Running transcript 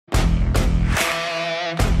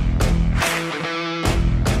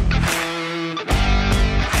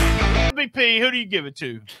MVP, who do you give it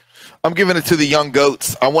to? I'm giving it to the Young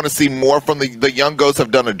Goats. I want to see more from the Young Goats.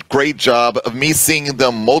 Have done a great job of me seeing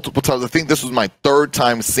them multiple times. I think this was my third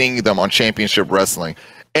time seeing them on Championship Wrestling.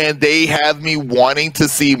 And they have me wanting to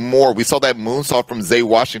see more. We saw that moonsault from Zay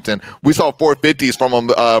Washington. We saw 450s from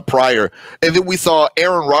him prior. And then we saw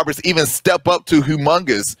Aaron Roberts even step up to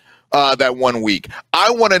Humongous that 1 week.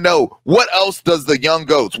 I want to know, what else does the Young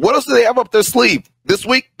Goats, what else do they have up their sleeve? This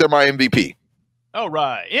week, they're my MVP. All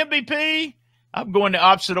right. MVP, I'm going the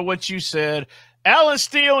opposite of what you said. Alan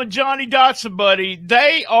Steele and Johnny Dotson, buddy,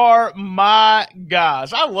 they are my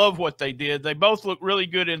guys. I love what they did. They both look really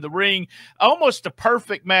good in the ring. Almost a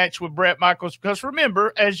perfect match with Bret Michaels because,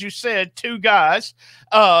 remember, as you said, two guys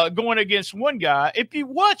going against one guy. If you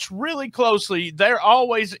watch really closely, they're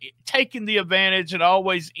always taking the advantage and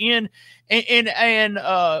always in. And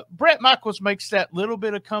Bret Michaels makes that little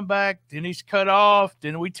bit of comeback. Then he's cut off.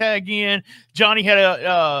 Then we tag in. Johnny had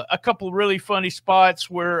a couple of really funny spots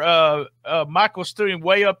where Michaels threw him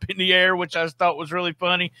way up in the air, which I thought was really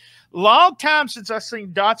funny. Long time since I've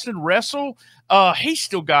seen Dotson wrestle. He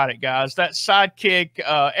still got it, guys. That sidekick,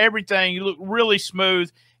 everything. He looked really smooth.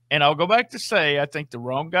 And I'll go back to say, I think the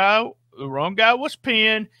wrong guy was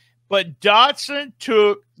pinned, but Dotson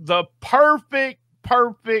took the perfect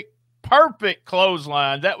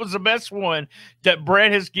clothesline. That was the best one that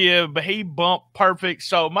Bret has given, but he bumped perfect.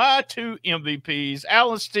 So my two MVPs,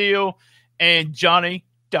 Alan Steele and Johnny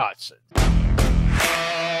Dotson.